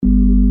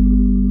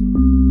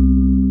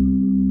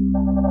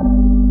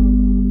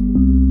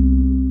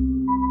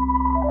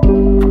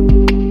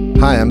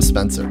I'm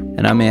Spencer.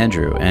 And I'm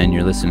Andrew, and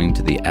you're listening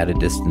to the At a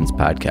Distance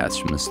podcast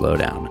from The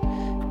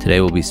Slowdown. Today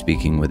we'll be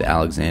speaking with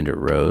Alexander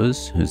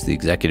Rose, who's the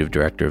executive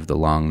director of the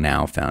Long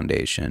Now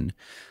Foundation.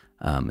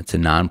 It's a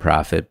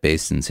nonprofit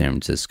based in San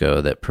Francisco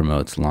that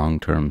promotes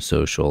long-term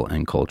social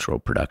and cultural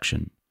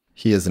production.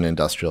 He is an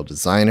industrial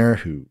designer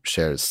who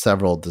shares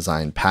several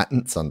design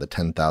patents on the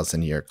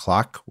 10,000-year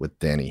clock with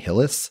Danny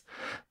Hillis.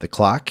 The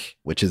clock,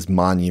 which is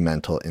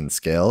monumental in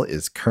scale,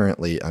 is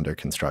currently under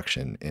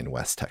construction in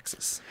West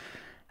Texas.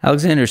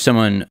 Alexander is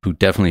someone who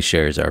definitely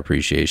shares our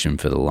appreciation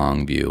for the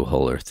long view,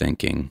 whole earth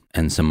thinking,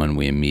 and someone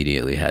we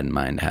immediately had in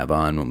mind to have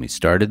on when we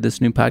started this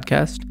new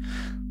podcast.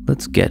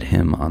 Let's get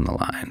him on the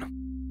line.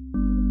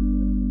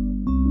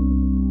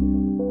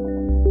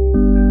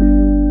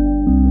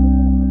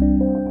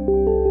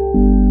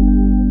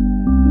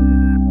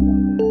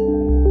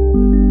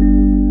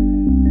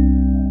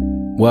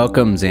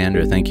 Welcome,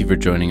 Xander. Thank you for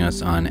joining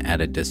us on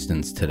At a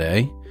Distance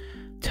today.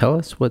 Tell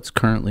us what's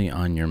currently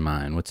on your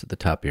mind. What's at the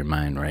top of your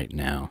mind right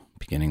now,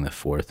 beginning the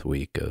fourth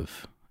week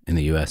of, in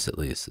the U.S. at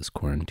least, this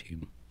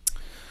quarantine?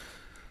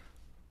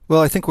 Well,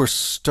 I think we're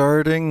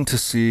starting to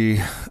see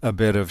a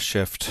bit of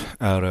shift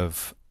out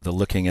of the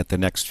looking at the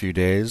next few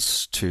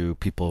days to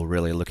people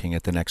really looking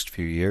at the next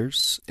few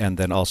years, and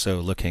then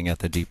also looking at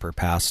the deeper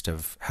past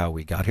of how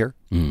we got here.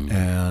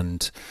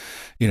 And,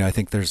 I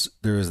think there is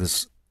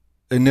this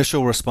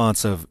initial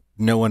response of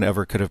no one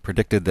ever could have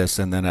predicted this.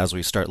 And then as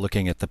we start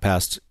looking at the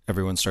past,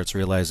 everyone starts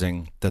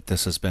realizing that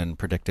this has been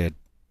predicted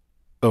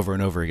over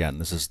and over again.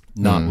 This is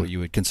not what you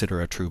would consider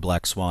a true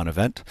black swan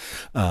event,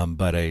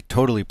 but a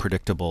totally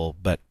predictable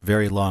but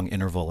very long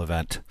interval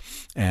event.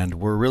 And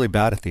we're really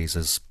bad at these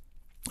as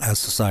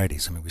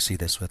societies. I mean, we see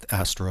this with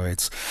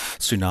asteroids,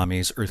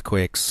 tsunamis,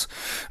 earthquakes.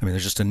 I mean,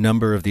 there's just a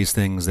number of these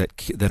things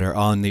that are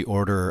on the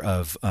order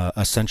of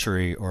a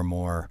century or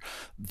more.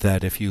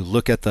 That if you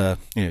look at the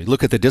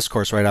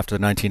discourse right after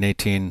the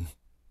 1918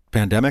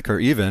 pandemic, or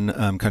even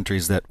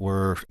countries that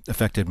were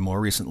affected more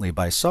recently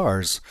by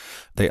SARS,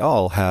 they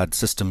all had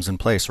systems in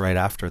place right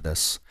after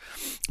this.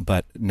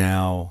 But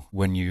now,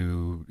 when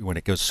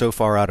it goes so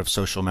far out of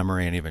social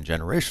memory and even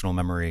generational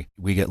memory,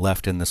 we get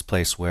left in this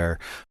place where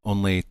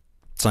only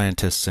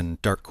scientists in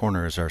dark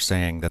corners are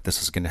saying that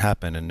this is going to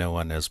happen, and no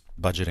one is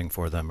budgeting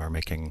for them or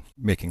making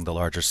the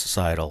larger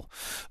societal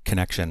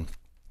connection.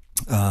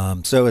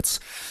 So it's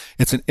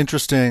an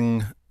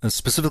interesting,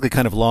 specifically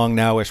kind of long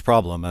now-ish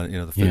problem.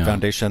 The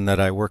foundation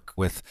that I work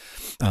with,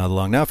 the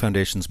Long Now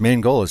Foundation's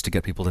main goal is to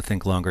get people to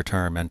think longer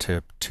term and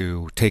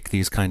to take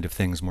these kind of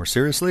things more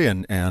seriously.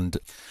 And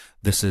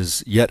this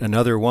is yet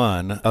another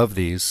one of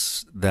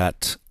these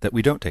that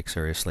we don't take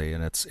seriously,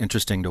 and it's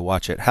interesting to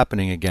watch it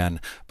happening again.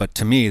 But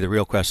to me, the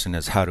real question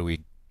is how do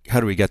we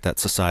get that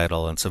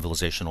societal and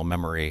civilizational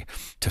memory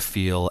to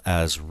feel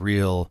as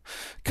real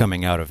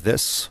coming out of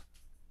this,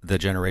 the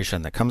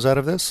generation that comes out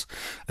of this,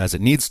 as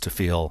it needs to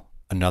feel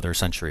another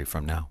century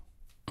from now.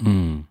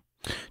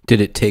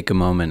 Did it take a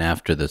moment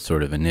after the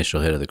sort of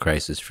initial hit of the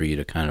crisis for you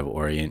to kind of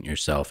orient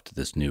yourself to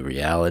this new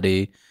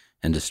reality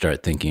and to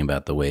start thinking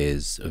about the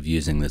ways of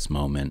using this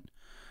moment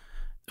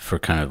for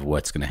kind of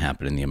what's going to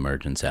happen in the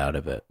emergence out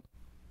of it?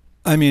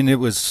 I mean, it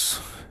was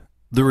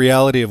the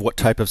reality of what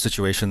type of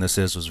situation this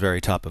is was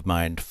very top of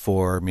mind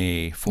for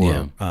me,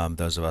 for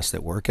those of us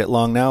that work at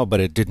Long Now, but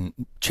it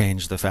didn't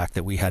change the fact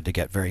that we had to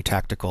get very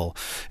tactical,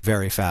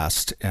 very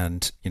fast.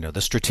 And, the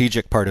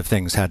strategic part of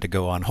things had to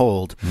go on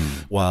hold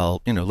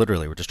while,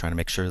 literally we're just trying to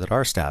make sure that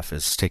our staff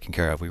is taken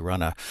care of. We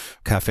run a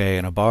cafe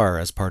and a bar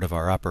as part of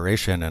our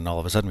operation, and all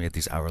of a sudden we had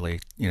these hourly,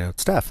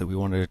 staff that we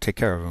wanted to take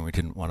care of, and we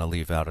didn't want to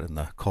leave out in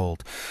the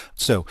cold.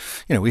 So,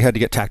 we had to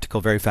get tactical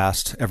very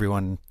fast.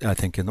 Everyone, I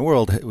think, in the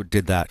world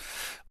did that.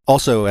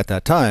 Also, at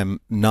that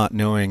time, not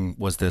knowing,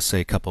 was this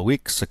a couple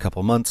weeks, a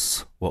couple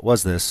months? What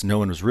was this? No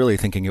one was really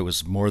thinking it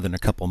was more than a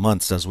couple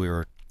months as we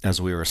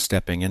were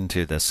stepping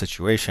into this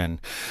situation,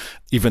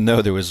 even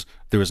though there was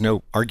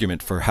no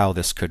argument for how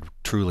this could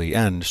truly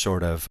end,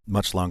 short of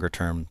much longer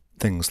term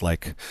things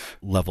like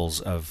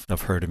levels of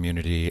herd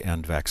immunity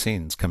and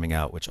vaccines coming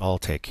out, which all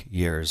take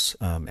years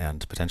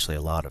and potentially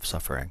a lot of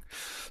suffering.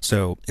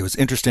 So it was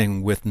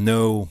interesting, with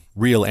no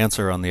real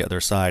answer on the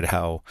other side,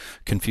 how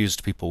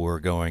confused people were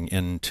going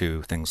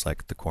into things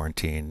like the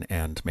quarantine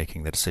and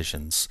making the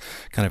decisions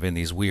kind of in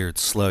these weird,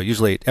 slow,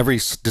 usually every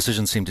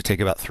decision seemed to take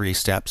about 3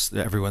 steps.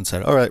 Everyone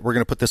said, all right, we're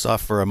going to put this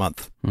off for a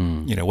month,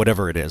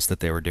 whatever it is that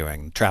they were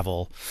doing,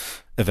 travel,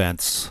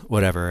 events,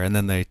 whatever. And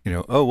then they,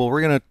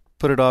 we're going to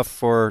put it off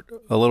for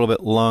a little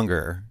bit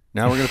longer.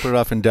 Now we're going to put it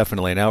off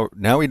indefinitely.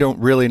 Now we don't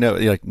really know.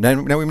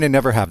 Now we may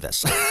never have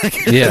this.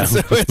 Yeah.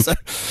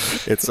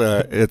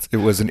 So it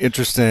was an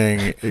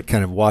interesting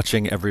kind of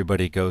watching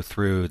everybody go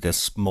through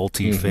this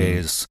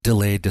multi-phase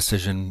delayed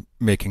decision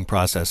making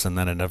process, and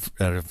then at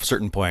a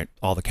certain point,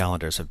 all the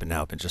calendars have been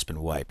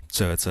wiped.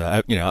 So it's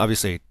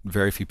obviously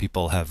very few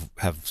people have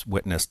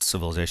witnessed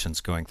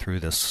civilizations going through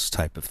this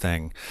type of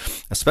thing,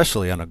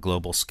 especially on a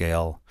global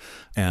scale.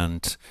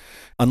 And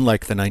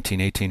unlike the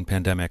 1918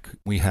 pandemic,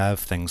 we have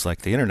things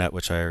like the internet,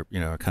 which are,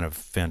 a kind of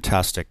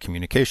fantastic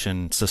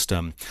communication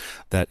system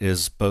that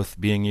is both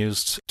being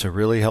used to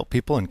really help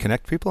people and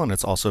connect people, and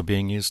it's also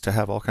being used to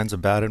have all kinds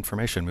of bad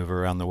information move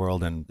around the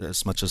world. And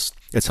as much as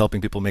it's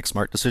helping people make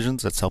smart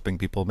decisions, it's helping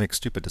people make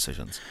stupid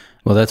decisions.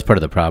 Well, that's part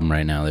of the problem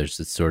right now. There's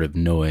this sort of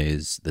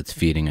noise that's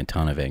feeding a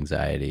ton of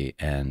anxiety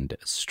and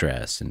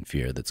stress and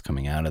fear that's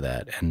coming out of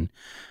that. And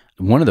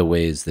one of the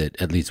ways that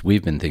at least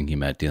we've been thinking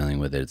about dealing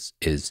with it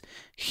is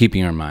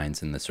keeping our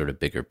minds in the sort of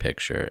bigger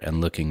picture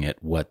and looking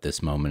at what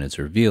this moment is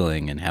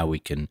revealing and how we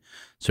can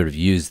sort of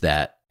use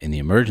that in the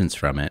emergence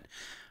from it.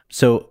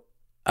 So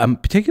I'm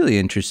particularly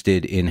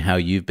interested in how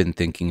you've been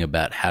thinking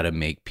about how to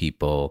make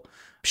people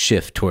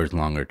shift towards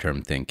longer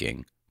term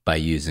thinking by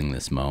using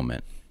this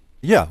moment.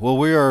 Yeah, well,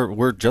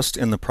 we're just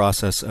in the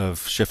process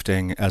of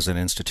shifting as an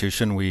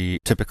institution. We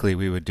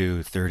would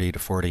do 30 to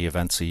 40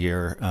 events a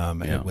year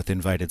with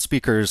invited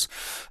speakers,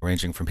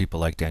 ranging from people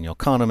like Daniel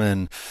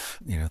Kahneman,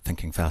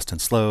 Thinking Fast and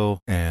Slow,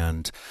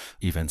 and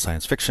even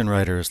science fiction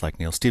writers like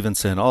Neil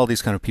Stephenson, all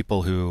these kind of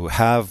people who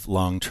have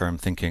long-term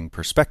thinking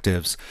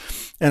perspectives.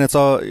 And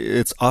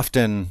it's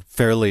often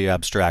fairly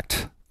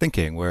abstract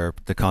thinking, where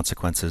the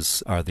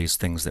consequences are these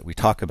things that we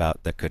talk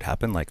about that could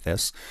happen like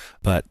this.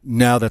 But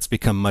now that's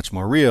become much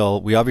more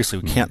real. We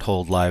can't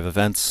hold live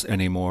events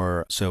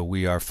anymore, so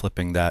we are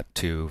flipping that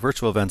to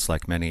virtual events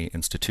like many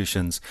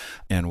institutions,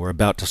 and we're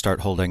about to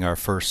start holding our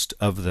first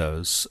of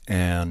those.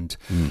 And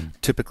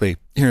typically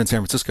here in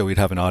San Francisco, we'd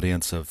have an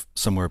audience of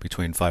somewhere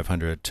between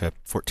 500 to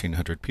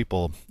 1,400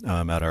 people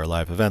at our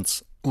live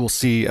events. We'll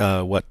see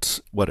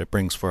what it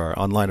brings for our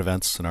online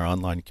events and our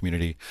online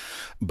community.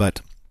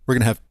 But we're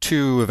going to have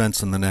two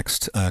events in the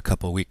next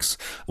couple of weeks.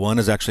 One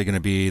is actually going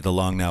to be the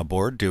Long Now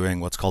board doing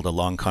what's called a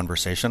long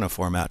conversation, a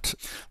format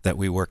that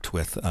we worked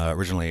with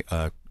originally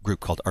a group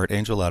called Art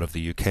Angel out of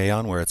the UK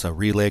on, where it's a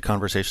relay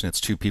conversation.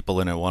 It's two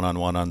people in a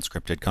one-on-one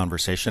unscripted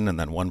conversation, and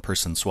then one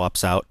person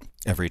swaps out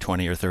every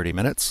 20 or 30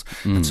 minutes.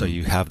 And so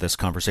you have this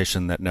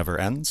conversation that never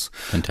ends.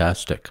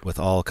 Fantastic. With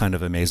all kind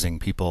of amazing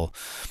people.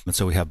 And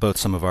so we have both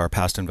some of our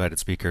past invited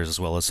speakers as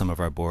well as some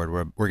of our board.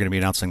 We're going to be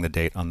announcing the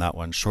date on that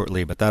one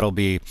shortly, but that'll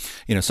be,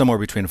 somewhere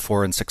between a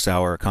 4 and 6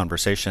 hour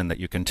conversation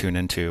that you can tune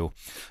into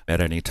at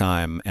any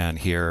time and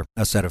hear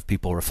a set of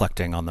people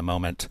reflecting on the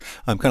moment.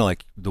 Kind of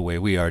like the way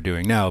we are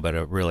doing now,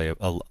 but really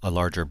a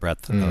larger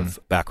breadth of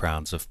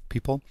backgrounds of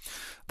people.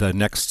 The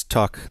next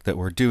talk that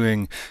we're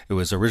doing, it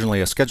was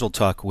originally a scheduled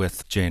talk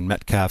with Jane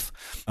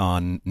Metcalf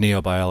on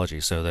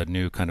neobiology, so the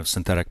new kind of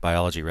synthetic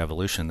biology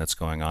revolution that's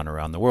going on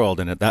around the world.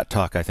 And that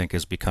talk, I think,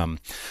 has become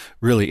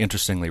really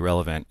interestingly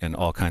relevant in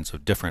all kinds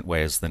of different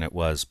ways than it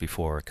was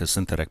before, because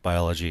synthetic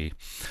biology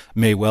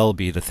may well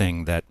be the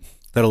thing that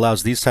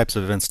allows these types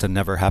of events to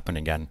never happen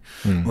again,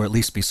 or at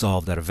least be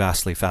solved at a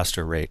vastly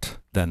faster rate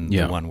than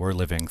the one we're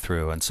living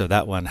through. And so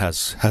that one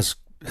has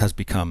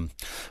become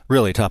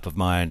really top of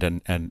mind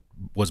and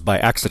was by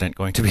accident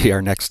going to be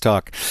our next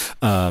talk,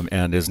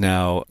 and is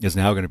now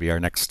going to be our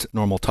next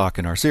normal talk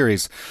in our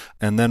series.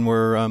 And then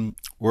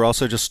we're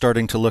also just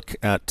starting to look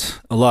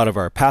at a lot of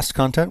our past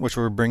content, which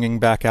we're bringing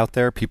back out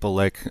there. People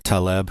like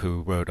Taleb,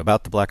 who wrote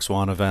about the Black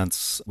Swan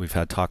events. We've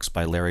had talks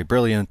by Larry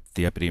Brilliant,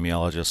 the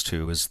epidemiologist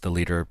who is the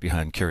leader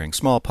behind curing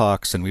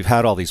smallpox. And we've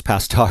had all these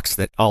past talks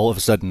that all of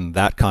a sudden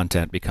that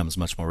content becomes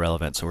much more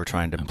relevant. So we're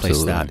trying to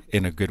place that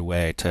in a good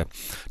way to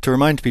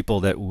remind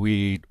people that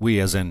we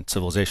as in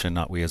civilization,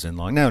 not we as in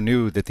Long Now,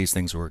 knew that these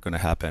things were going to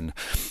happen.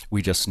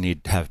 We just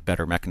need to have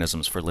better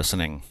mechanisms for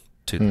listening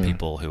to the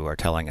people who are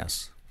telling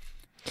us.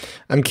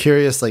 I'm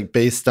curious,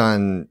 based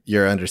on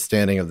your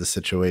understanding of the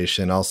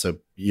situation, also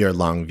your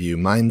long view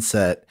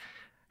mindset,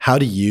 how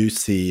do you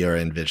see or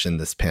envision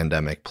this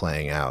pandemic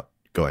playing out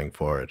going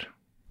forward?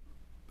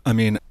 I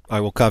mean,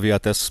 I will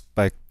caveat this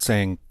by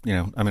saying,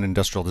 I'm an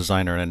industrial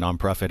designer and a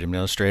nonprofit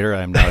administrator.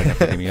 I'm not an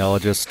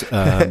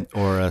epidemiologist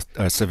or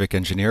a civic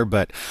engineer,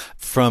 but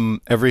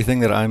from everything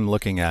that I'm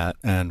looking at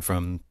and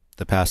from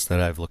the past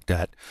that I've looked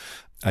at,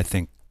 I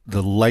think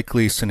the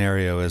likely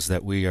scenario is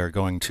that we are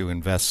going to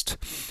invest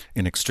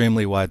in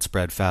extremely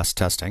widespread fast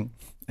testing,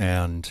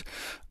 and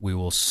we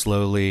will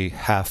slowly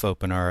half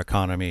open our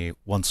economy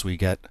once we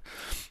get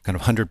kind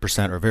of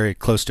 100% or very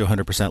close to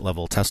 100%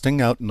 level testing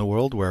out in the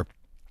world, where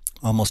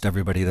almost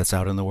everybody that's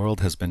out in the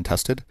world has been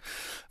tested.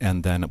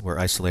 And then we're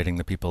isolating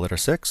the people that are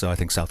sick. So I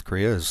think South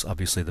Korea is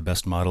obviously the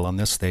best model on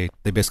this. They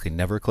basically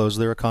never close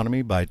their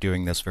economy by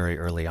doing this very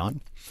early on.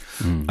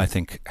 I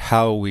think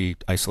how we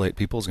isolate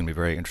people is going to be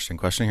a very interesting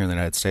question here in the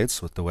United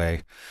States, with the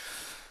way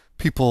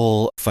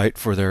people fight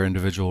for their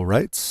individual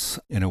rights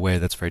in a way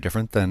that's very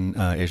different than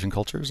Asian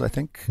cultures, I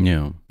think.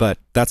 Yeah. But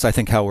that's, I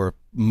think, how we're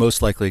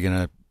most likely going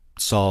to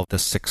solve the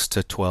 6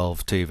 to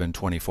 12 to even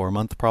 24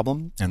 month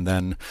problem. And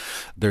then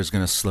there's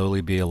going to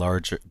slowly be a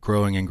large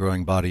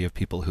growing body of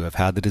people who have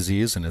had the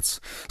disease, and it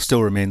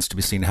still remains to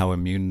be seen how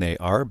immune they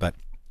are, but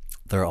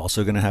they're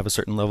also going to have a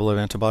certain level of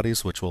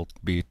antibodies, which will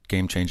be a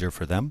game changer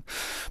for them.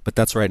 But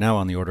that's right now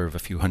on the order of a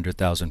few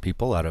 100,000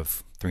 people out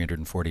of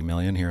 340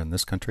 million here in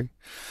this country.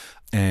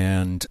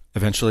 And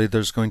eventually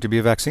there's going to be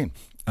a vaccine.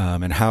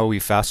 And how we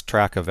fast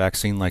track a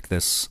vaccine like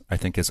this, I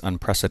think, is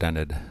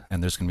unprecedented.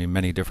 And there's going to be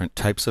many different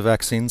types of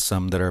vaccines,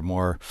 some that are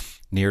more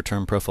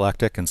near-term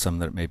prophylactic and some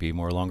that may be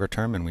more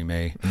longer-term. And we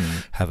may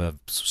have a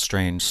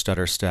strange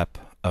stutter step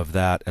of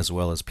that, as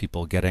well as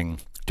people getting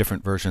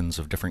different versions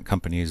of different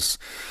companies'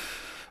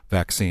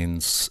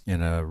 vaccines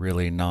in a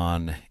really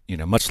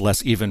much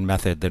less even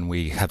method than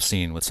we have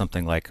seen with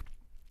something like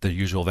the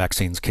usual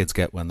vaccines kids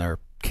get when they're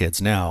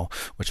kids now,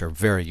 which are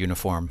very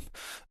uniform.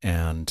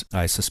 And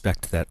I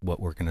suspect that what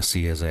we're going to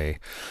see is a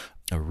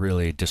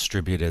really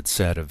distributed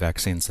set of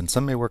vaccines, and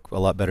some may work a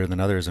lot better than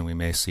others, and we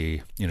may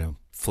see,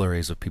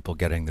 flurries of people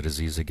getting the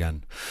disease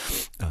again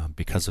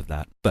because of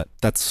that. But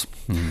that's,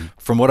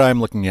 from what I'm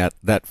looking at,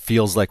 that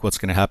feels like what's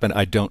going to happen.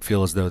 I don't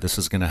feel as though this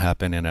is going to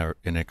happen in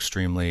an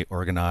extremely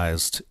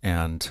organized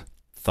and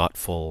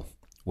thoughtful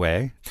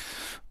way.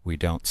 We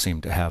don't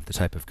seem to have the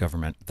type of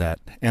government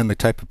and the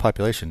type of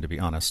population, to be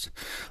honest,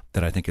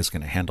 that I think is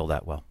going to handle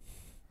that well.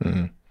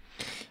 Mm-hmm.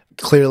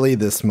 Clearly,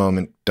 this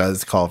moment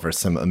does call for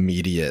some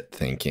immediate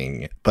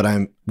thinking, but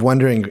I'm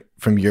wondering,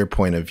 from your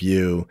point of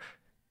view,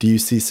 do you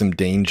see some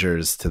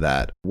dangers to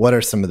that? What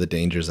are some of the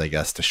dangers, I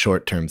guess, to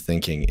short-term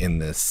thinking in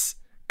this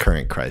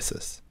current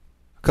crisis?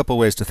 A couple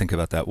ways to think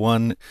about that.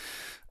 One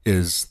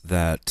is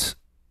that,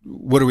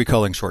 what are we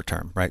calling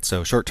short-term, right?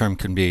 So short-term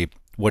can be,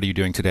 what are you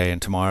doing today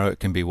and tomorrow? It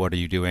can be, what are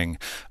you doing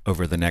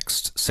over the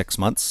next 6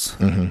 months?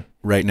 Mm-hmm.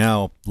 Right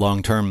now,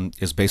 long-term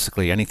is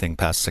basically anything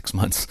past 6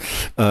 months.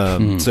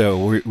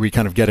 So we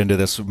kind of get into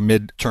this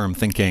mid-term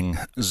thinking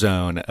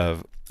zone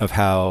of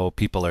how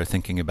people are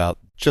thinking about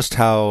just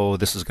how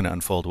this is going to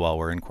unfold while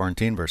we're in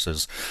quarantine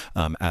versus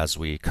as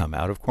we come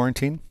out of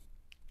quarantine.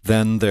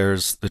 Then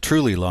there's the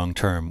truly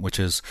long-term, which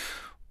is,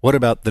 what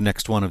about the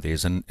next one of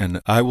these?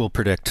 And I will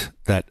predict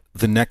that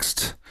the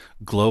next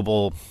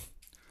global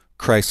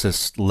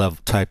crisis level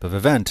type of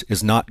event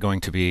is not going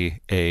to be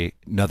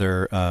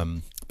another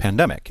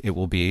pandemic. It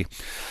will be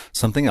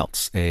something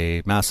else,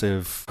 a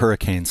massive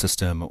hurricane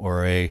system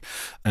or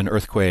an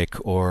earthquake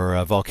or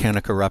a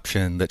volcanic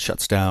eruption that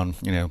shuts down,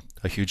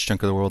 a huge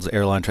chunk of the world's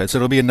airline trade. So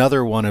it'll be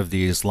another one of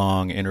these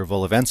long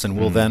interval events, and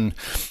we'll then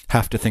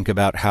have to think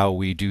about how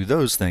we do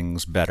those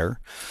things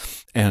better.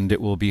 And it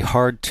will be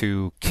hard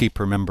to keep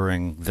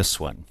remembering this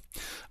one.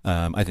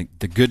 I think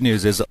the good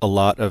news is a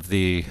lot of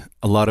the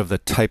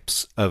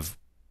types of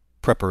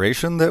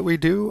preparation that we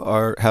do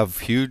have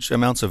huge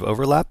amounts of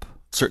overlap.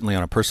 Certainly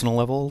on a personal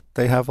level,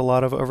 they have a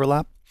lot of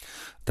overlap.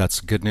 That's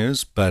good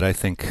news. But I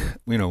think,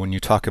 when you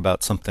talk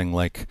about something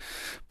like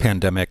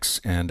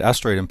pandemics and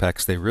asteroid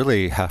impacts, they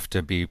really have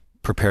to be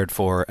prepared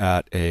for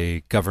at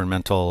a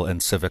governmental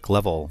and civic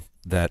level.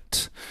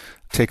 That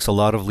takes a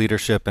lot of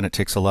leadership and it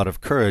takes a lot of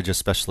courage,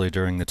 especially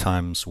during the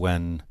times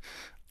when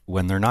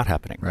they're not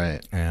happening.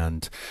 Right.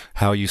 And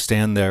how you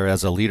stand there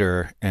as a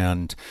leader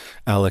and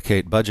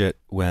allocate budget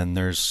when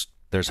there's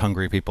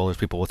hungry people, there's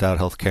people without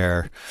health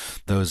care.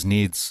 Those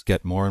needs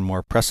get more and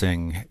more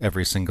pressing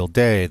every single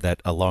day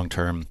that a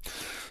long-term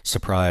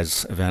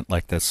surprise event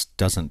like this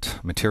doesn't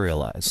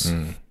materialize.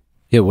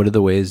 Yeah, what are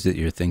the ways that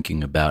you're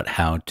thinking about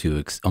how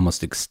to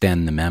almost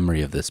extend the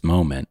memory of this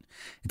moment?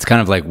 It's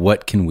kind of like,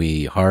 what can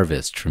we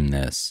harvest from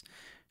this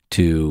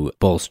to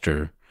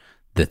bolster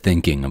the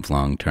thinking of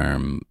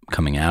long-term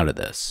coming out of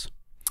this?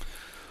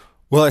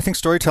 Well, I think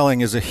storytelling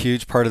is a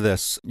huge part of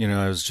this.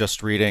 I was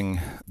just reading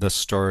the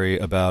story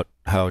about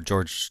how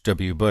George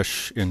W.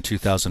 Bush in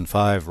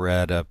 2005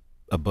 read a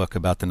book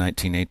about the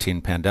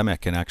 1918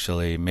 pandemic and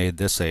actually made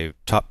this a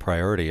top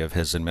priority of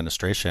his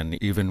administration,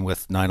 even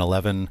with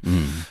 9/11,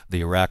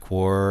 the Iraq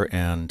War,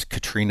 and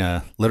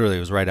Katrina. Literally,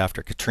 it was right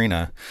after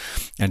Katrina.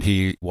 And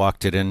he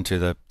walked it into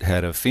the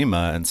head of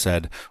FEMA and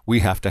said, we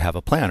have to have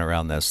a plan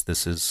around this.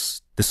 This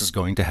is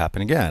going to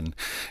happen again.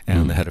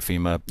 And the head of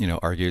FEMA,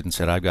 argued and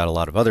said, I've got a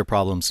lot of other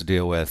problems to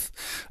deal with.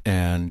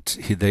 And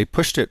they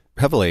pushed it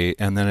heavily,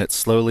 and then it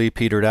slowly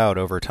petered out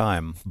over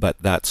time.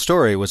 But that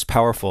story was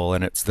powerful,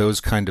 and it's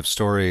those kind of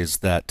stories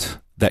that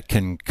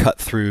can cut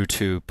through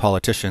to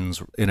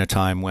politicians in a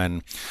time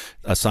when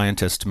a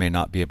scientist may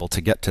not be able to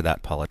get to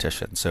that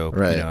politician. So,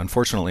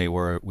 unfortunately,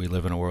 we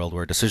live in a world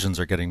where decisions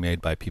are getting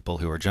made by people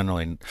who are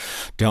generally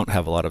don't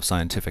have a lot of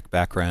scientific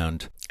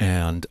background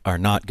and are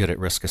not good at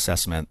risk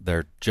assessment.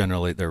 They're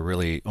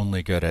really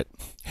only good at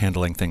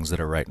handling things that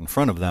are right in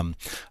front of them.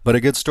 But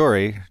a good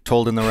story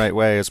told in the right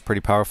way is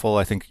pretty powerful.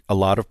 I think a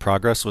lot of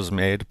progress was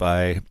made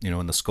by,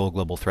 when the Skoll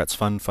Global Threats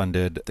Fund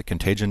funded the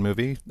Contagion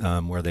movie,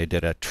 where they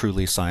did a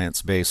truly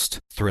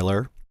science-based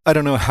thriller. I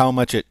don't know how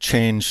much it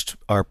changed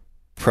our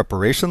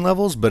preparation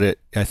levels, but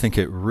I think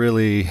it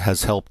really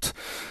has helped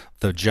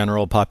the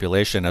general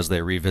population, as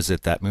they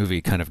revisit that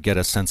movie, kind of get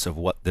a sense of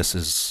what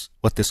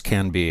this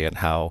can be and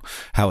how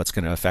it's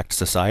going to affect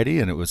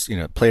society. And it was,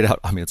 played out.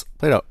 I mean, it's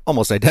played out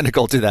almost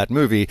identical to that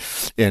movie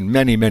in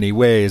many, many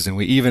ways. And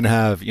we even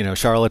have,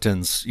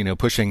 charlatans,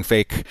 pushing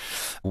fake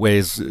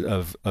ways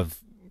of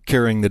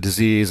curing the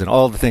disease and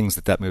all the things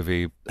that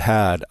movie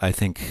had, I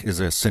think is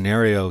a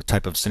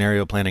type of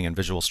scenario planning and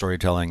visual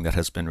storytelling that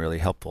has been really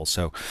helpful.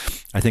 So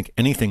I think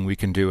anything we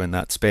can do in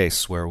that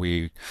space where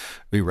we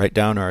write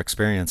down our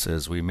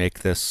experiences, we make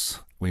this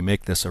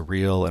a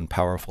real and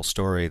powerful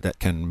story that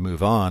can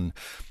move on.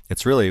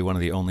 It's really one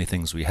of the only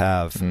things we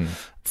have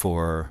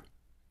for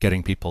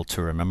getting people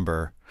to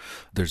remember.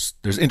 There's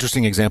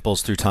interesting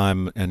examples through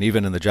time, and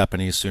even in the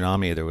Japanese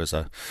tsunami, there was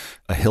a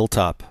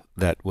hilltop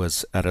that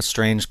was at a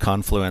strange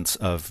confluence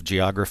of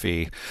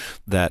geography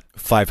that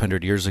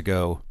 500 years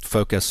ago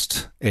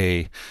focused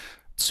a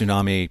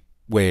tsunami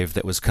wave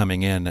that was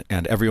coming in,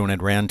 and everyone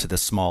had ran to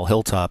this small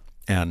hilltop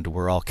and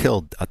were all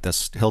killed at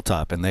this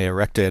hilltop. And they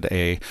erected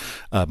a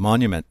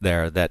monument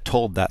there that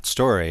told that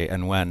story.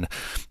 And when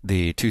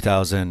the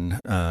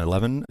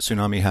 2011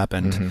 tsunami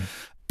happened,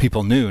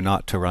 people knew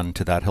not to run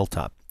to that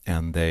hilltop,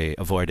 and they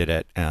avoided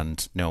it,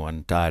 and no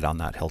one died on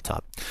that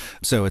hilltop.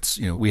 So it's,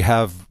 we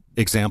have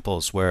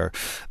examples where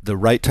the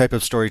right type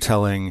of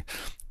storytelling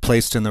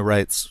placed in the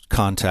right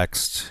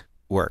context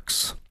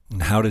works.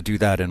 And how to do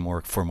that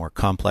for more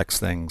complex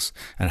things,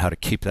 and how to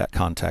keep that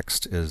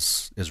context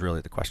is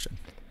really the question.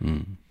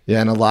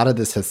 Yeah, and a lot of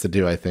this has to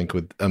do, I think,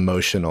 with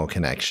emotional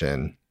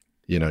connection,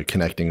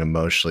 connecting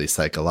emotionally,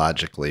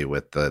 psychologically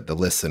with the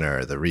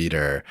listener, the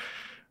reader.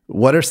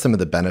 What are some of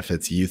the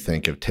benefits you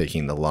think of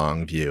taking the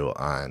long view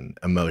on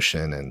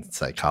emotion and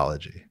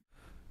psychology?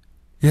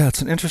 Yeah,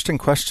 it's an interesting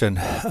question,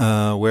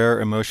 where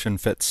emotion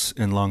fits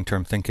in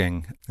long-term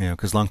thinking,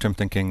 because long-term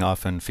thinking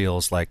often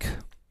feels like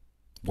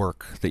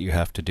work that you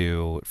have to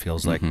do. It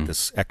feels like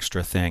this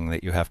extra thing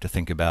that you have to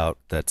think about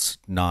that's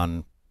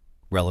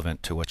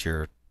non-relevant to what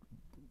you're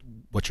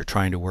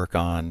trying to work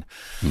on.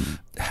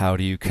 How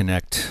do you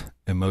connect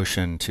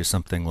emotion to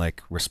something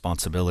like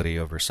responsibility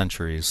over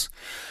centuries?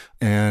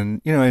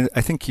 And,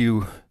 I think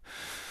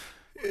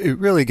it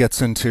really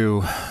gets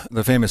into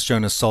the famous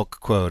Jonas Salk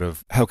quote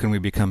of how can we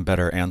become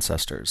better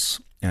ancestors?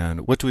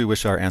 And what do we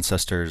wish our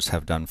ancestors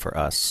have done for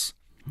us?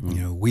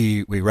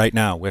 We right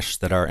now wish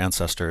that our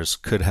ancestors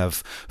could have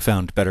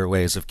found better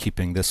ways of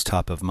keeping this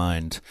top of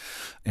mind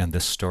and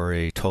this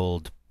story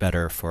told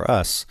better for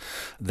us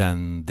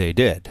than they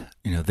did.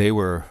 They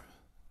were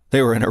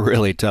in a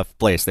really tough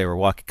place. They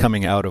were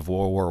coming out of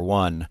World War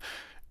I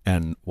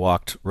and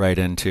walked right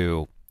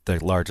into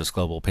the largest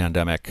global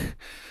pandemic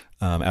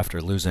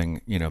after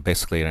losing,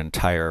 basically an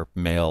entire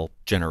male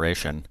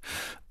generation,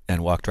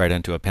 and walked right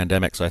into a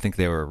pandemic. So I think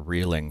they were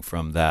reeling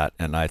from that,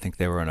 and I think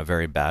they were in a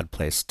very bad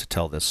place to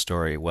tell this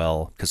story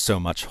well, because so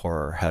much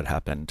horror had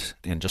happened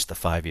in just the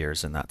 5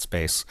 years in that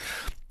space.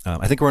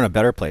 I think we're in a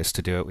better place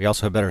to do it. We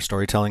also have better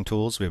storytelling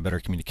tools. We have better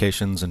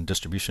communications and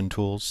distribution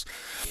tools.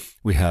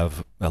 We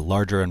have a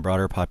larger and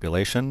broader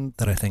population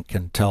that I think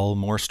can tell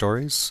more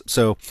stories.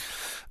 So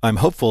I'm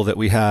hopeful that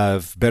we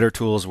have better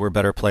tools. We're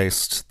better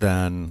placed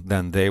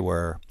than they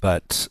were,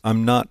 but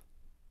I'm not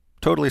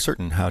totally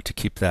certain how to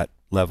keep that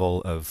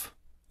level of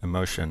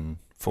emotion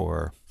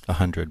for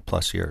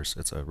 100+ years.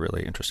 It's a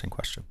really interesting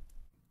question.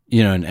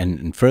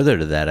 And further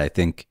to that, I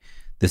think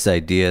this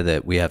idea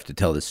that we have to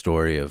tell the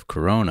story of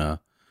Corona,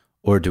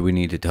 or do we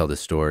need to tell the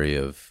story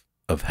of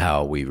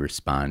how we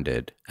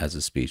responded as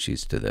a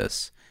species to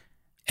this?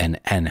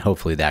 And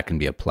hopefully that can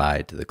be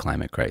applied to the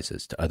climate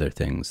crisis, to other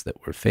things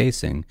that we're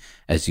facing.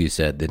 As you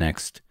said, the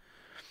next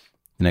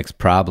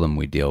problem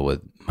we deal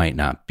with might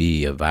not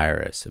be a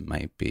virus. It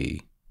might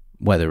be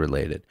weather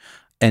related.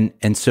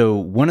 And so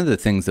one of the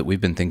things that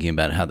we've been thinking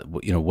about, how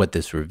what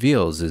this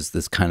reveals, is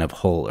this kind of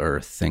whole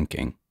earth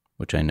thinking,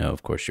 which I know,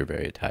 of course, you're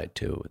very tied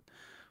to with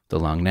the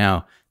Long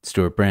Now.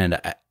 Stuart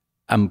Brand,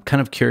 I'm kind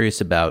of curious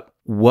about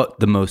what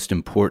the most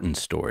important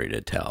story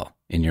to tell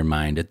in your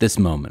mind at this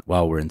moment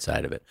while we're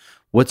inside of it.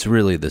 What's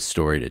really the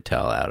story to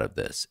tell out of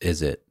this?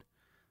 Is it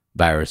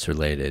virus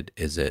related?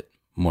 Is it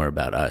more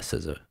about us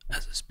as a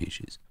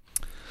species?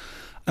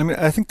 I mean,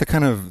 I think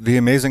the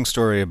amazing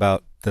story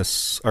about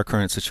our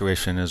current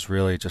situation is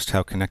really just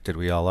how connected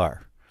we all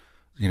are.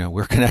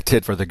 We're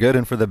connected for the good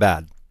and for the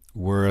bad.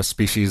 We're a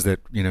species that,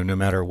 no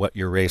matter what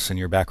your race and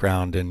your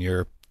background and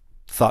your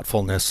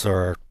thoughtfulness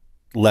or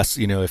less,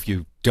 if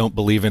you don't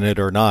believe in it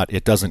or not,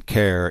 it doesn't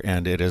care,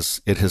 and it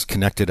has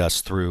connected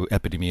us through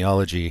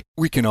epidemiology.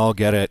 We can all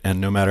get it,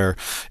 and no matter,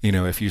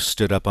 if you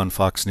stood up on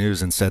Fox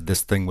News and said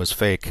this thing was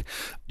fake,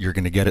 you're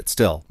going to get it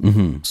still.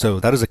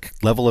 So that is a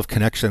level of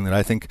connection that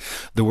I think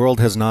the world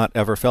has not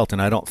ever felt,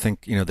 and I don't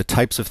think, the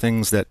types of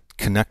things that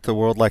connect the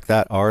world like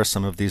that are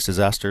some of these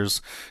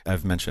disasters.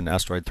 I've mentioned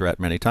asteroid threat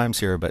many times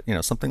here, but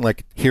something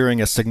like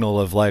hearing a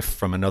signal of life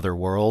from another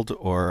world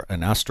or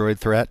an asteroid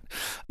threat,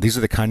 these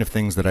are the kind of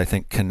things that I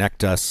think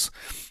connect us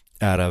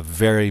at a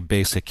very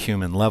basic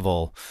human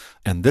level.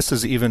 And this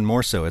is even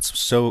more so. It's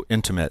so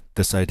intimate,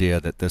 this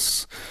idea that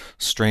this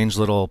strange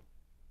little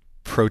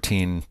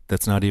protein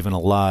that's not even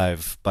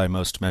alive by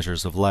most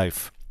measures of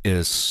life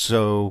is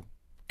so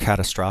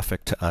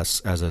catastrophic to us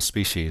as a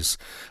species,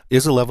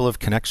 is a level of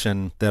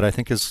connection that I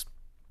think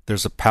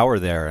there's a power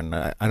there, and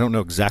I don't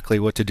know exactly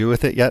what to do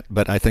with it yet,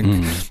 but I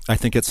think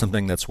it's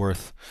something that's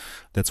worth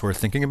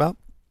thinking about.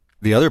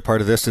 The other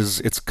part of this is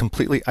it's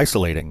completely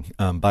isolating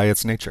by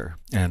its nature,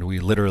 and we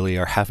literally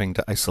are having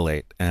to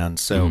isolate. And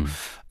so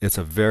it's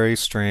a very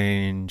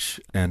strange,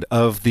 and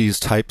of these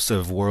types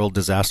of world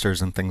disasters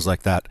and things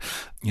like that,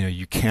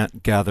 you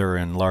can't gather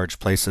in large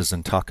places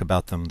and talk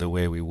about them the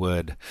way we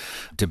would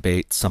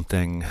debate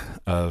something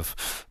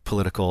of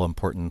political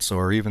importance,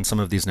 or even some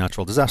of these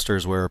natural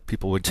disasters where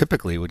people would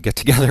get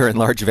together in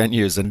large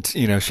venues and,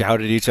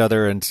 shout at each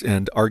other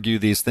and argue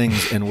these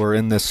things. And we're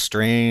in this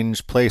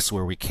strange place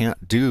where we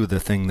can't do the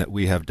thing that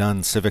we have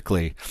done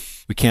civically.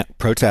 We can't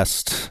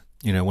protest,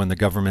 when the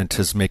government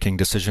is making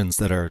decisions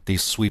that are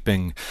these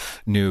sweeping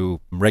new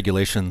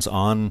regulations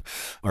on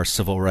our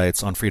civil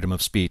rights, on freedom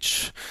of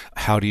speech.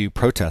 How do you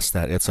protest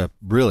that? It's a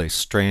really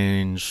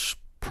strange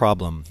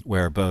problem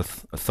where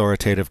both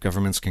authoritative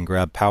governments can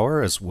grab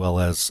power, as well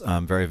as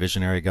very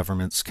visionary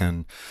governments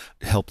can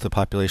help the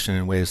population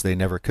in ways they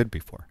never could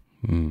before.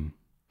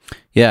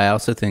 Yeah, I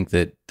also think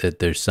that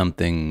there's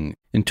something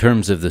in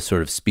terms of the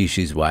sort of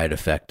species-wide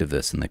effect of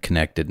this and the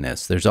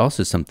connectedness. There's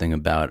also something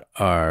about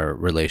our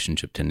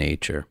relationship to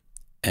nature,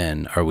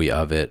 and are we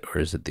of it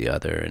or is it the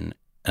other? And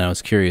I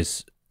was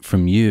curious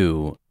from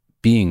you,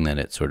 being that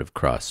it sort of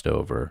crossed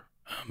over,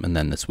 and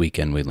then this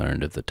weekend we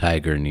learned of the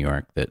tiger in New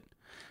York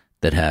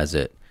that has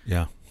it.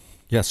 Yeah.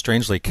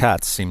 Strangely,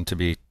 cats seem to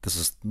be.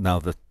 There's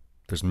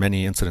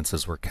many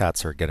incidences where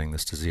cats are getting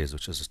this disease,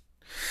 which is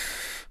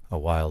a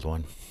wild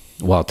one.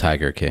 Wild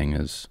Tiger King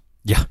is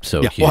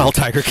so huge. Wild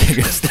Tiger King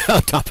is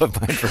on top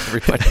of mind for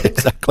everybody.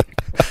 Exactly.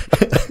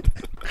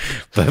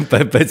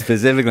 but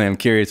specifically, I'm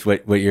curious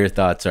what your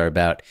thoughts are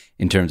about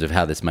in terms of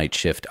how this might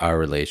shift our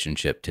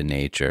relationship to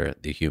nature,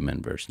 the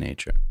human versus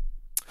nature.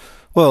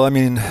 Well, I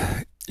mean,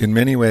 in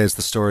many ways,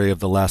 the story of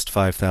the last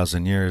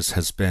 5,000 years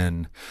has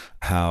been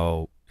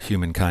how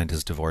humankind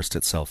has divorced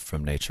itself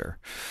from nature.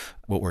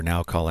 What we're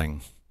now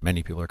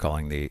many people are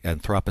calling the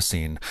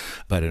Anthropocene,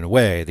 but in a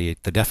way, the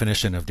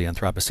definition of the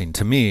Anthropocene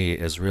to me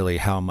is really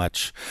how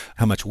much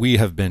we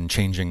have been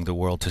changing the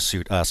world to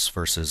suit us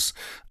versus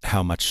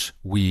how much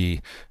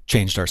we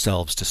changed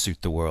ourselves to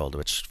suit the world.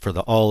 Which for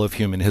all of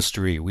human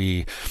history,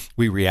 we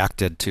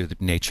reacted to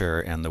nature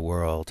and the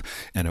world,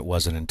 and it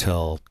wasn't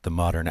until the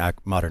modern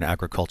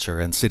agriculture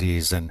and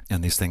cities and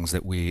these things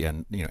that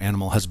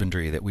animal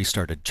husbandry, that we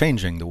started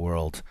changing the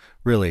world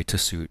really to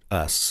suit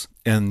us.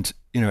 And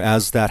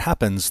as that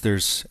happens,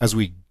 as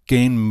we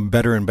gain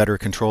better and better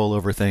control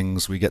over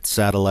things, we get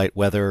satellite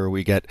weather,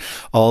 we get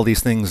all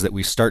these things that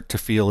we start to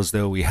feel as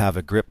though we have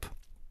a grip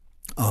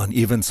on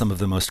even some of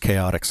the most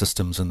chaotic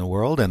systems in the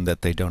world, and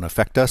that they don't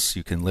affect us.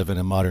 You can live in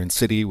a modern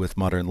city with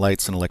modern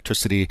lights and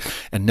electricity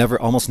and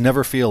almost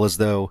never feel as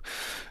though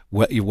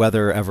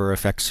weather ever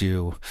affects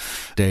you,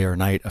 day or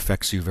night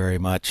affects you very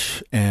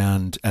much.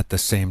 And at the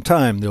same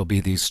time, there'll be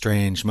these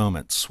strange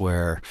moments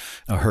where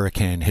a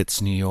hurricane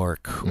hits New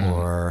York,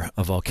 or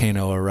a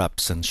volcano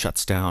erupts and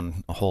shuts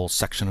down a whole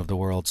section of the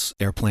world's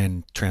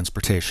airplane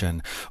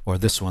transportation, or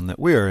this one that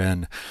we're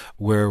in,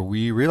 where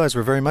we realize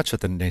we're very much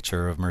at the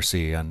nature of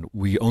mercy, and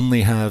we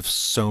only have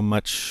so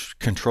much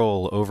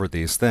control over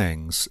these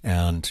things.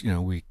 And,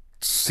 we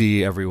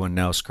see everyone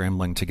now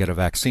scrambling to get a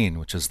vaccine,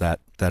 which is that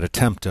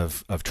attempt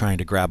of trying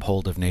to grab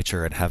hold of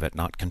nature and have it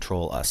not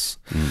control us,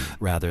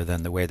 rather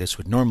than the way this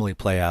would normally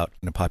play out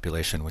in a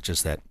population, which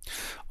is that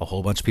a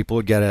whole bunch of people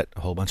would get it, a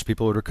whole bunch of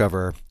people would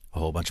recover, a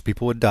whole bunch of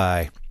people would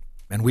die,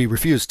 and we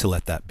refuse to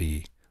let that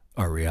be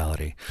our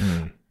reality.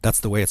 That's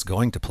the way it's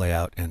going to play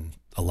out in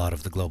a lot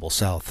of the global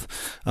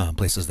south,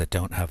 places that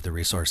don't have the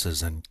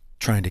resources, and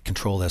trying to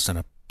control this in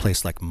a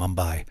place like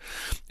Mumbai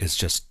is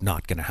just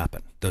not going to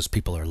happen. Those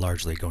people are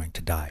largely going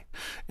to die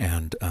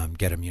and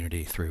get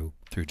immunity through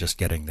just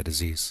getting the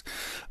disease.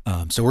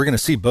 So we're going to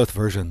see both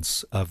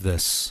versions of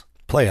this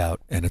play out,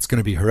 and it's going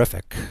to be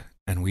horrific.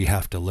 And we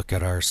have to look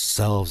at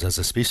ourselves as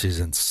a species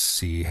and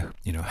see,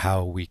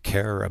 how we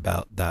care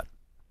about that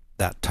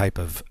type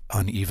of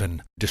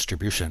uneven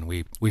distribution.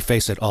 We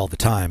face it all the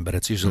time, but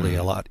it's usually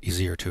a lot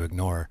easier to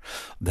ignore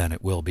than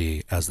it will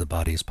be as the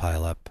bodies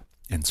pile up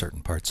in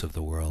certain parts of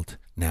the world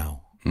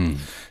now.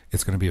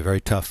 It's going to be a very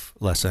tough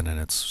lesson, and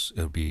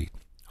it'll be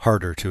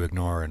harder to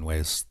ignore in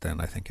ways than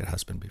I think it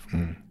has been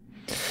before.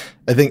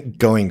 I think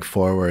going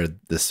forward,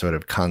 this sort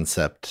of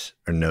concept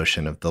or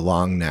notion of the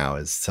long now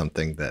is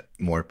something that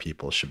more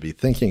people should be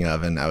thinking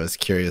of. And I was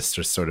curious,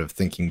 just sort of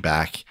thinking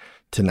back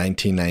to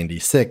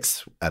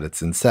 1996 at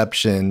its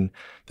inception,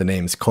 the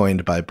name's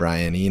coined by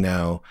Brian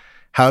Eno.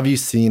 How have you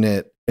seen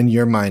it, in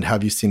your mind, how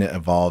have you seen it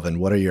evolve, and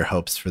what are your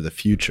hopes for the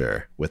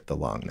future with the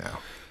long now?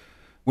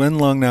 When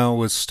Long Now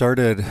was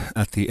started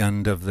at the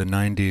end of the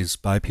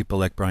 90s by people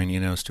like Brian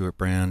Eno, Stuart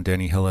Brand,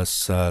 Danny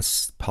Hillis,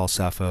 Paul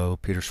Sappho,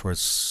 Peter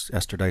Schwartz,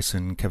 Esther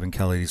Dyson, Kevin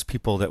Kelly, these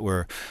people that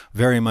were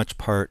very much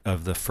part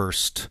of the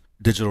first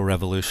digital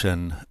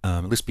revolution,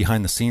 at least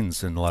behind the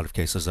scenes in a lot of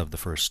cases of the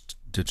first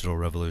digital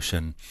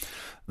revolution,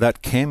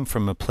 that came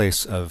from a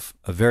place of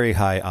a very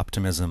high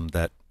optimism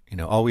that,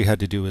 all we had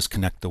to do was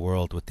connect the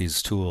world with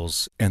these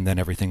tools, and then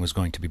everything was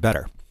going to be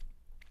better.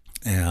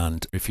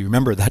 And if you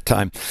remember that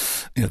time,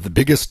 the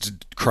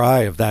biggest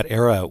cry of that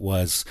era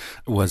was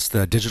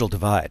the digital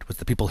divide, with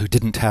the people who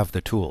didn't have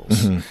the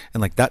tools. And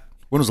like that,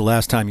 when was the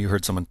last time you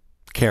heard someone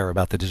care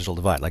about the digital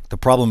divide? Like, the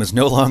problem is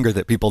no longer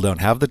that people don't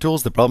have the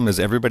tools. The problem is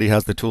everybody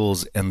has the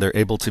tools, and they're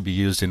able to be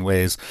used in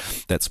ways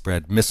that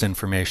spread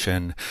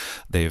misinformation.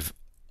 They've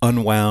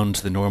unwound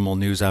the normal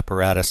news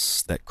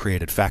apparatus that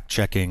created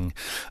fact-checking.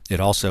 It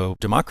also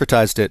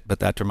democratized it, but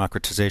that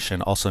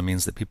democratization also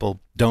means that people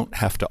don't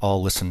have to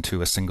all listen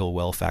to a single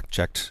well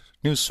fact-checked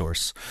news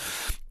source.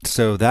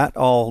 So that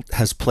all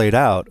has played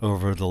out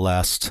over the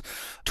last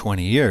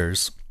 20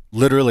 years.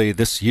 Literally,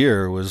 this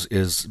year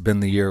is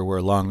been the year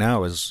where Long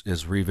Now is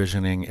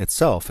revisioning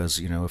itself.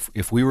 As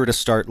if we were to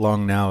start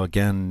Long Now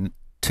again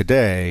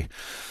today,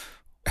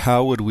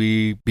 how would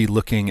we be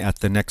looking at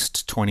the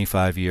next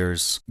 25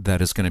 years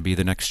that is going to be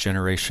the next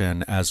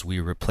generation as we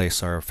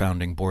replace our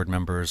founding board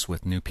members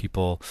with new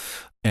people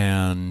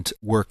and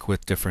work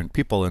with different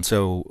people? And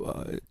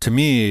so to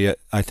me,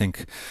 I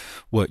think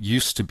what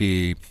used to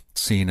be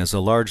seen as a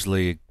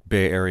largely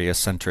Bay Area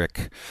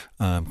centric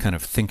kind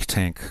of think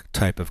tank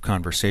type of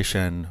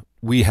conversation,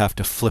 we have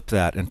to flip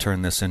that and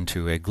turn this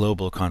into a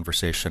global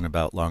conversation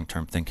about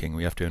long-term thinking.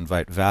 We have to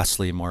invite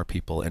vastly more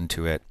people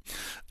into it.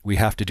 We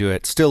have to do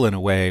it still in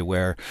a way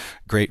where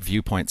great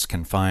viewpoints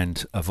can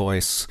find a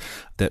voice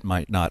that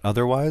might not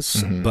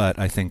otherwise. But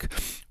I think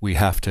we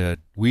have to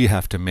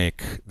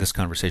make this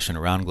conversation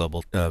around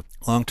global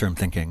long-term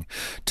thinking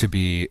to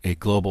be a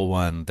global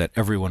one that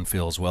everyone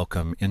feels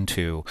welcome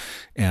into,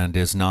 and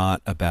is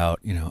not about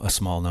a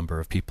small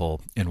number of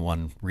people in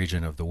one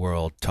region of the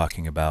world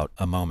talking about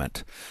a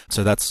moment.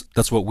 So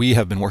that's what we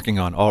have been working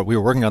on. We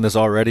were working on this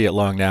already at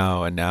Long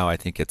Now, and now I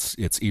think it's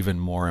even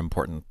more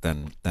important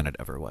than it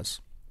ever was.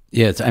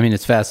 Yeah,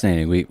 it's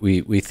fascinating.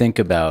 We think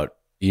about,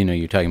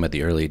 you're talking about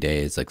the early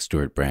days, like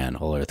Stuart Brand,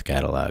 Whole Earth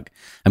Catalog.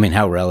 I mean,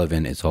 how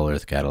relevant is Whole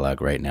Earth Catalog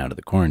right now to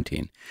the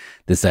quarantine?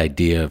 This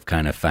idea of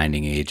kind of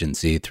finding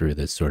agency through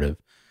this sort of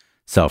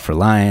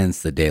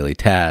self-reliance, the daily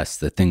tasks,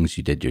 the things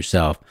you did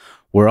yourself.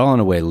 We're all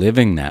in a way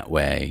living that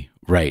way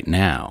right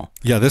now.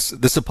 Yeah,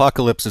 this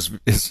apocalypse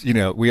is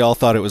we all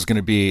thought it was going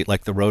to be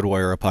like the Road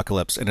Warrior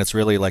apocalypse, and it's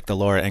really like the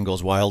Laura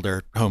Ingalls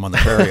Wilder Home on the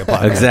Prairie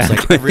apocalypse. Exactly.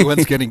 Like,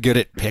 everyone's getting good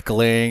at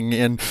pickling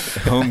and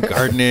home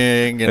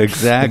gardening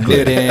and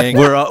knitting.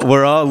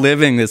 We're all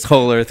living this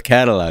Whole Earth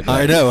Catalog.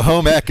 I know.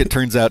 Home ec, it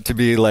turns out to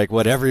be like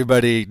what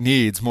everybody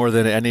needs more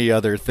than any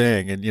other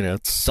thing.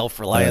 And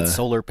self-reliant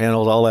solar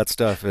panels, all that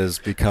stuff has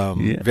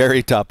become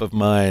very top of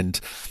mind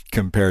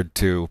compared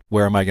to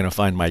where am I going to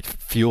find my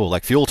fuel?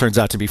 Like, fuel turns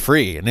out to be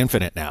free and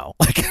infinite now.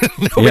 Like,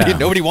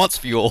 nobody wants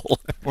fuel.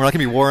 We're not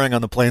going to be warring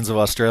on the plains of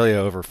Australia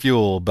over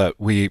fuel, but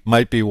we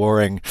might be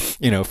warring,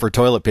 for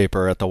toilet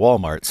paper at the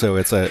Walmart. So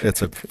it's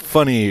a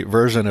funny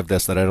version of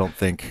this that I don't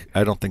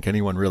think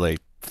anyone really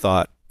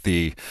thought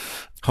the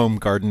home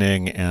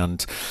gardening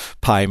and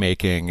pie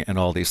making and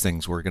all these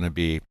things were going to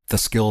be the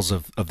skills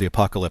of the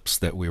apocalypse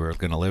that we were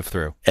going to live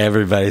through.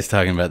 Everybody's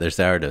talking about their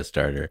sourdough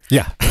starter.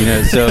 Yeah.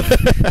 So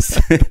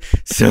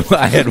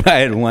I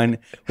had one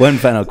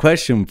final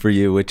question for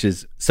you, which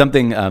is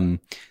something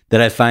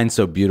that I find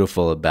so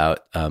beautiful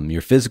about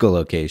your physical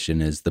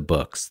location is the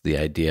books, the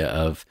idea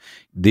of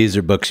these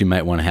are books you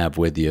might want to have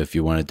with you if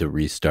you wanted to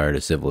restart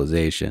a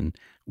civilization.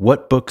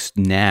 What books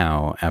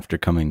now, after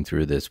coming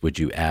through this, would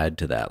you add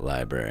to that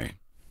library?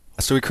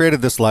 So we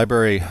created this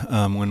library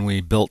when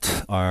we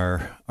built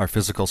our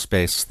physical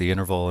space, the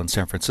Interval in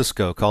San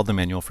Francisco, called the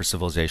Manual for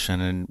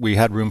Civilization, and we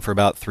had room for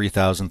about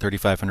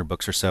 3,500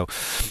 books or so.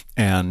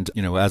 And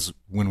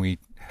when we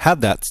had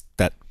that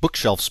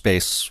bookshelf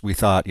space, we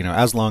thought,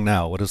 as Long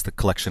Now, what is the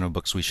collection of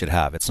books we should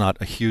have? It's not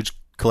a huge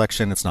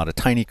collection, it's not a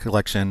tiny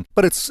collection,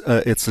 but it's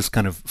this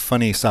kind of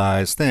funny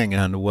size thing.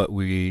 And what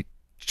we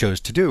chose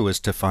to do was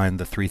to find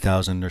the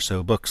 3,000 or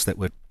so books that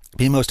would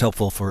be most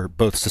helpful for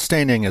both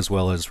sustaining as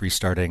well as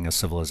restarting a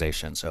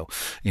civilization. So,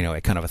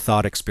 a kind of a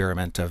thought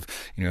experiment of,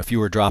 if you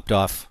were dropped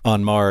off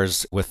on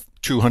Mars with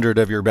 200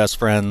 of your best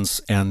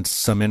friends and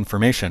some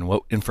information,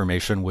 what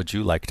information would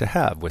you like to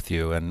have with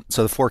you? And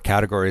so the 4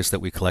 categories that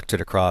we collected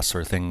across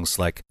are things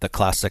like the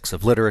classics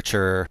of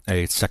literature,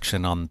 a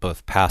section on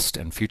both past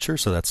and future.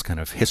 So that's kind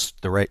of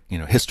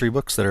history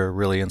books that are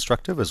really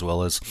instructive, as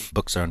well as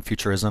books on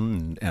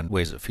futurism and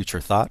ways of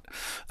future thought.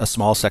 A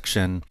small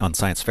section on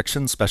science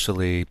fiction,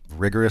 especially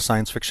rigorous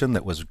science fiction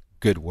that was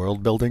good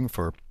world building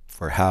for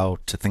how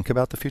to think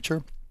about the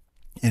future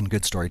in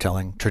good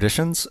storytelling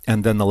traditions.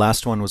 And then the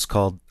last one was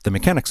called The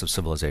Mechanics of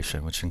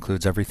Civilization, which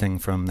includes everything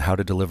from how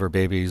to deliver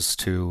babies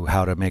to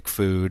how to make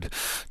food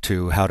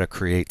to how to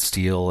create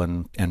steel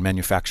and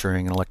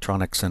manufacturing and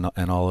electronics and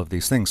all of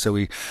these things. So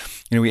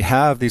we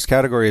have these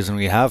categories, and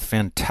we have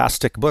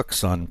fantastic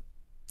books on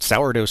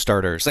sourdough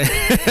starters and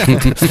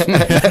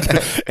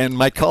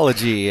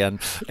mycology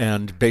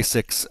and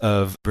basics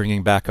of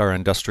bringing back our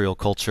industrial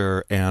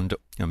culture, and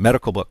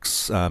medical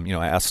books.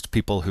 I asked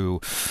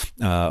people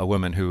a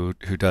woman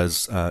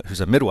who's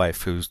a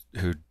midwife who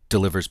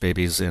delivers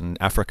babies in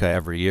Africa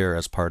every year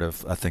as part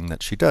of a thing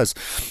that she does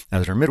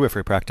as her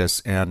midwifery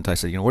practice. And I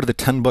said, what are the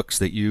 10 books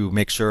that you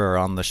make sure are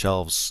on the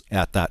shelves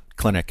at that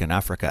clinic in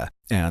Africa?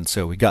 And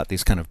so we got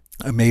these kind of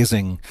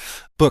amazing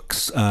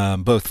books,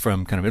 both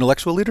from kind of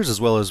intellectual leaders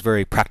as well as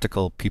very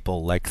practical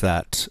people like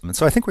that. And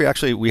so I think we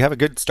have a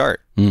good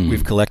start.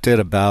 We've collected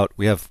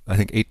we have, I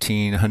think,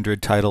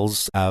 1,800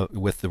 titles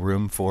with the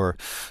room for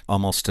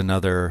almost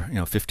another,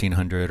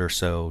 1,500 or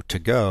so to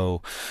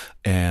go.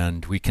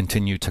 And we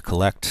continue to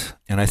collect.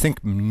 And I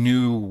think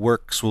new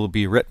works will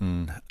be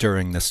written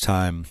during this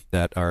time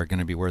that are going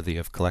to be worthy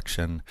of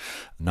collection,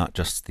 not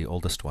just the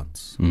oldest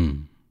ones.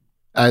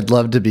 I'd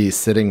love to be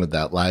sitting with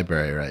that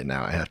library right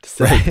now, I have to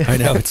say. Right. I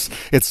know.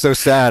 It's so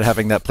sad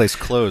having that place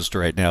closed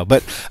right now.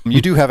 But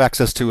you do have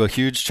access to a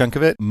huge chunk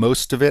of it.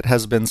 Most of it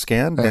has been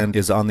scanned and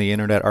is on the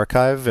Internet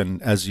Archive.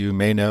 And as you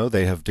may know,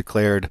 they have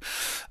declared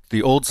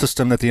the old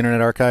system that the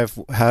Internet Archive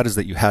had is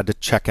that you had to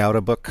check out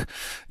a book.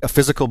 A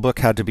physical book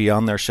had to be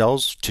on their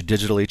shelves to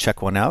digitally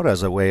check one out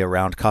as a way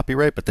around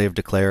copyright, but they've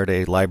declared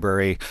a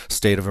library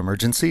state of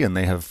emergency, and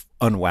they have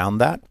unwound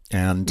that.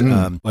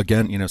 And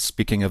again,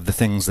 speaking of the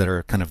things that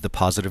are kind of the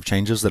positive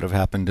changes that have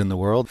happened in the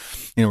world,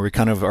 we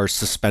kind of are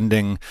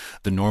suspending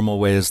the normal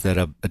ways that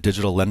a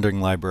digital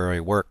lending library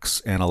works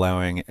and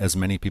allowing as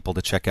many people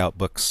to check out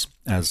books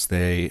as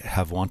they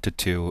have wanted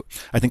to.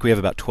 I think we have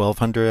about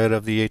 1,200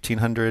 of the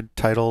 1,800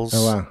 titles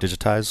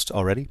digitized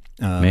already.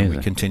 We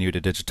continue to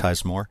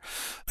digitize more.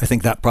 I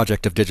think that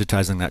project of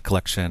digitizing that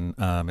collection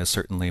is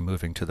certainly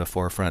moving to the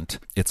forefront.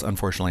 It's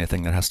unfortunately a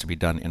thing that has to be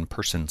done in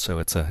person, so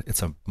it's a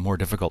more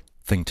difficult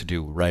thing to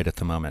do right at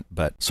the moment.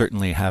 But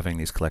certainly having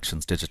these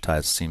collections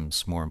digitized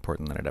seems more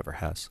important than it ever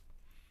has.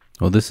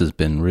 Well, this has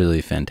been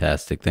really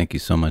fantastic. Thank you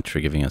so much for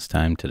giving us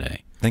time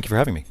today. Thank you for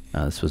having me.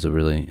 This was a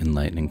really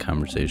enlightening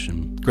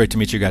conversation. Great to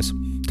meet you guys.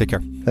 Take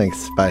care.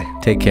 Thanks. Bye.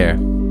 Take care.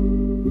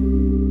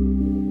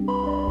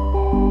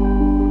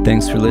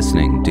 Thanks for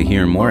listening. To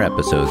hear more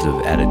episodes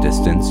of At a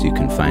Distance, you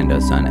can find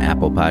us on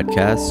Apple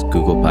Podcasts,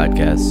 Google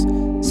Podcasts,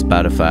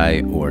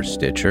 Spotify, or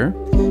Stitcher.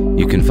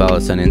 You can follow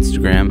us on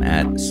Instagram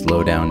at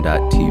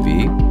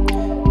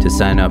slowdown.tv. To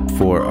sign up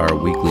for our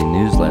weekly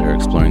newsletter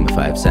exploring the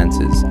 5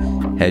 senses,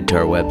 head to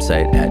our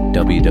website at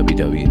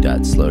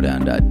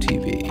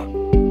www.slowdown.tv.